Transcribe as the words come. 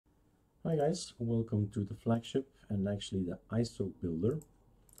Hi guys, welcome to the flagship and actually the ISO builder.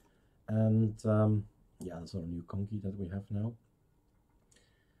 And yeah, that's our new conky that we have now.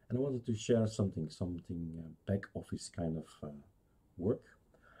 And I wanted to share something back office kind of work.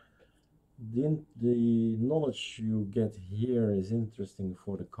 The knowledge you get here is interesting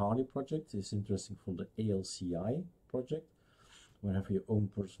for the Kali project, is interesting for the ALCI project, where you have your own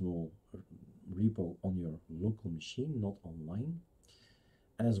personal repo on your local machine, not online,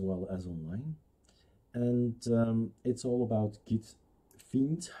 as well as online. And it's all about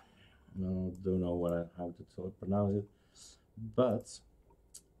gitfiend. Don't know how to pronounce it, but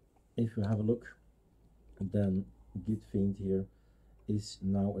if you have a look, then gitfiend here is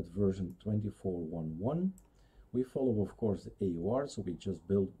now at version 24.1.1. We follow, of course, the AUR, so we just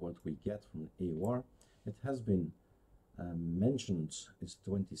build what we get from the AUR. It has been mentioned, it's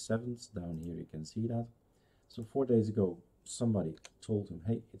 27th, down here you can see that. So 4 days ago, somebody told him,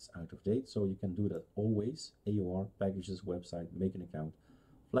 hey, it's out of date, so you can do that always. AUR, packages, website, make an account,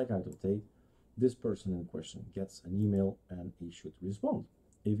 flag out of date. This person in question gets an email and he should respond.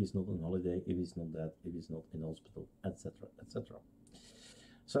 If he's not on holiday, if he's not dead, if he's not in hospital, etc., etc.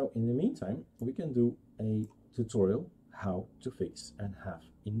 So in the meantime, we can do a tutorial how to fix and have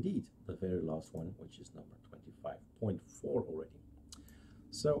indeed the very last one, which is number 25.4 already.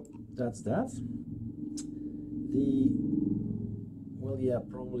 So that's that. Well, yeah,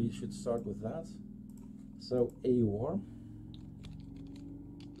 probably should start with that. So AUR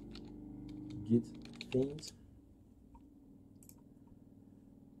gitfiend.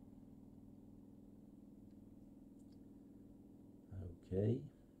 Okay.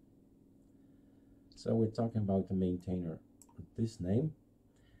 So we're talking about the maintainer, this name.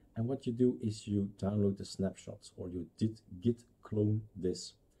 And what you do is you download the snapshots, or you git clone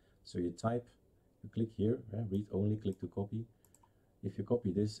this. So you type, you click here, read only, click to copy. If you copy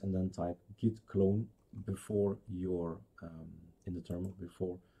this and then type git clone before your in the terminal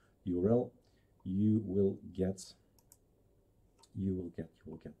before URL, you will get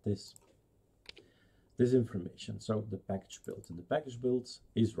this information. So the package build, and the package build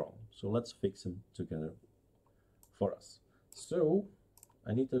is wrong. So let's fix them together for us. So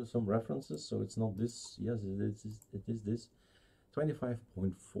I need some references. So it's not this. Yes, it is this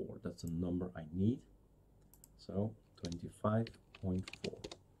 25.4. That's the number I need. So 25.4.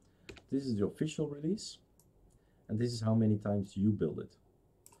 This is the official release, and this is how many times you build it.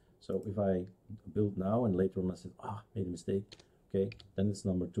 So if I build now and later on I said, made a mistake, okay, then it's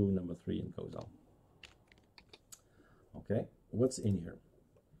number 2, number 3, and goes on. Okay, what's in here?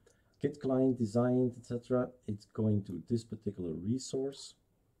 Git client designed, etc. It's going to this particular resource.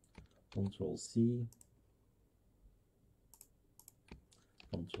 Control C,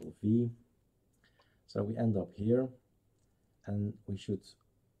 Control V. So we end up here, and we should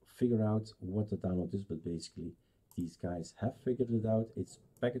figure out what the download is, but basically these guys have figured it out. It's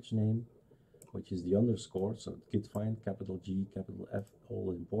package name, which is the underscore, so gitfind, capital G, capital F,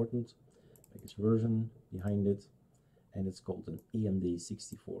 all important. Package version behind it, and it's called an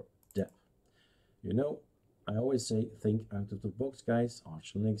AMD64 dep. You know, I always say think out of the box, guys.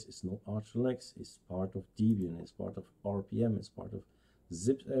 ArcoLinux is not ArcoLinux, it's part of Debian, it's part of RPM, it's part of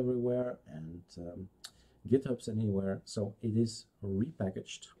zips everywhere, and GitHubs anywhere. So it is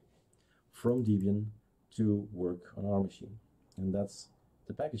repackaged from Debian to work on our machine, and that's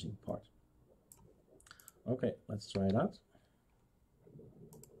the packaging part. Okay, let's try it out,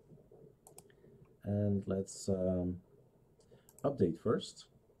 and let's update first.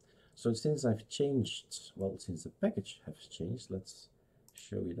 So since I've changed, well, since the package has changed, let's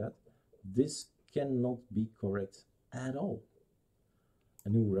show you that this cannot be correct at all. A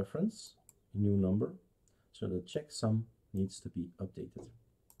new reference, a new number, so the checksum needs to be updated.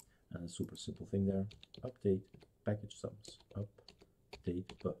 And a super simple thing there, update package sums, update,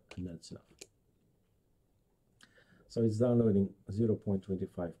 and that's enough. So it's downloading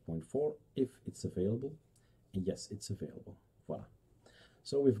 0.25.4 if it's available, and yes, it's available. Voila.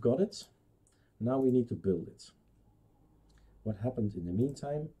 So we've got it. Now we need to build it. What happened in the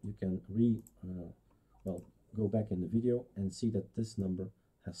meantime, you can go back in the video and see that this number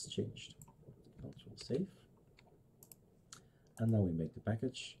has changed. Control save. And now we make the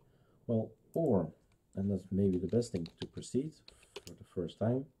package. Well, and that's maybe the best thing to proceed for the first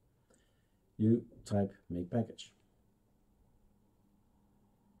time, you type make package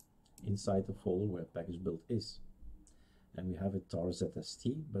inside the folder where package build is. And we have it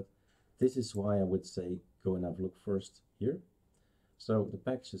tar_zst, but this is why I would say go and have a look first here. So the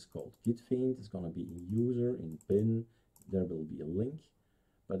package is called gitfiend. It's going to be in user, in bin. There will be a link,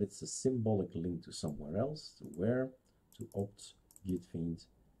 but it's a symbolic link to somewhere else, to where, to opt gitfiend,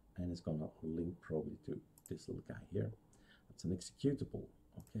 and it's gonna link probably to this little guy here. It's an executable,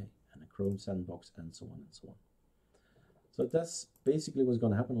 okay, and a Chrome sandbox, and so on and so on. So that's basically what's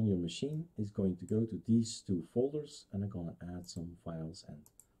going to happen on your machine. Is going to go to these two folders, and I'm going to add some files and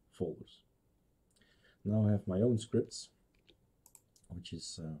folders. Now I have my own scripts, which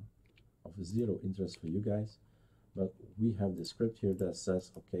is of zero interest for you guys, but we have the script here that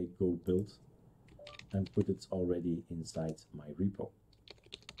says, okay, go build, and put it already inside my repo.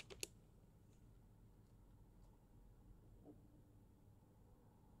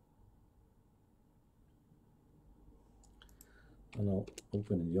 And I'll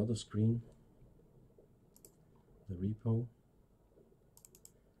open in the other screen the repo.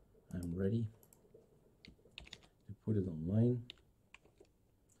 I'm ready to put it online.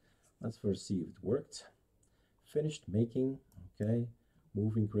 Let's first see if it worked. Finished making, okay.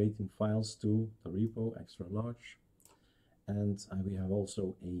 Moving, creating files to the repo, extra large. And we have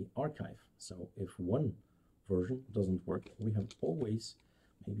also a archive. So if one version doesn't work, we have always,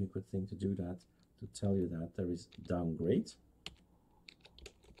 maybe a good thing to do that, to tell you that there is downgrade.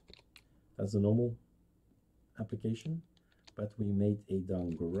 That's a normal application, but we made a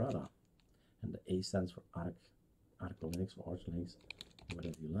downgrada, and the A stands for ArcoLinux or ArcoLinux,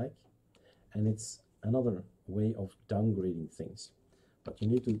 whatever you like, and it's another way of downgrading things. But you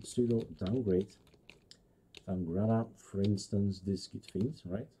need to sudo downgrada, for instance, this gitfiend,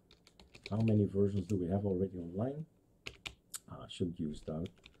 right? How many versions do we have already online? I shouldn't use down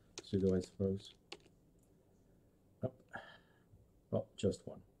sudo, I suppose. Oh. Well, just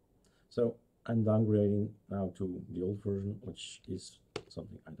one. So I'm downgrading now to the old version, which is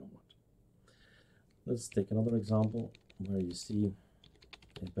something I don't want. Let's take another example where you see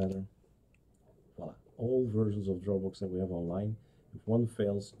it better. Voila, all versions of Dropbox that we have online. If one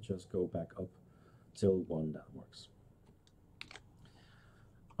fails, just go back up till one that works.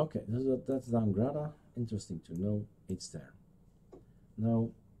 Okay, that's downgrada. Interesting to know it's there. Now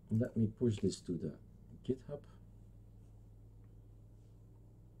let me push this to the GitHub.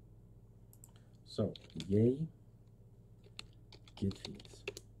 So, yay, gitfiend.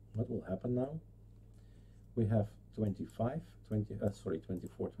 What will happen now? We have 24,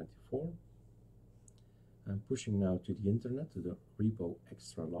 24. I'm pushing now to the internet, to the repo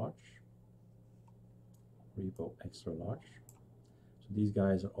extra large. Repo extra large. So these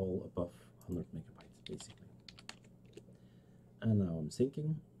guys are all above 100 megabytes, basically. And now I'm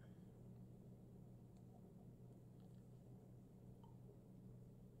syncing.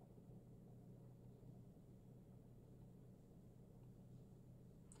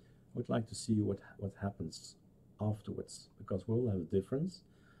 I would like to see what happens afterwards, because we'll have a difference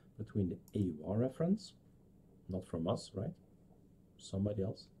between the AUR reference, not from us, right? Somebody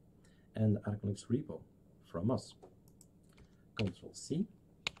else, and the ArcoLinux repo from us. Control C.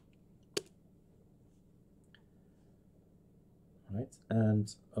 Right,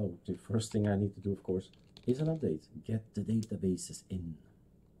 and oh, the first thing I need to do, of course, is an update. Get the databases in.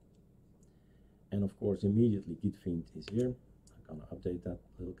 And of course, immediately gitfiend is here. I'm gonna update that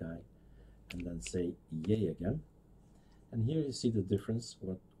little guy and then say yay again. And here you see the difference,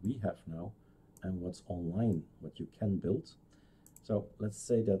 what we have now and what's online, what you can build. So let's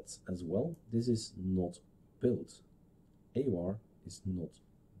say that as well. This is not built. AUR is not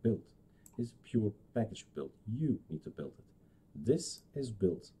built. It's pure package build. You need to build it. This is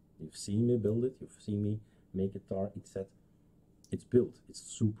built. You've seen me build it. You've seen me make a tar, etc. It's built. It's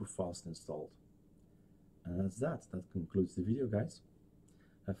super fast installed. And that's that. That concludes the video, guys.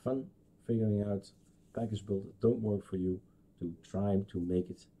 Have fun figuring out package build that don't work for you, to try to make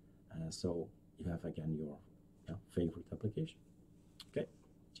it so you have again your favorite application. Okay,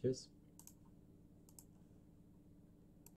 cheers.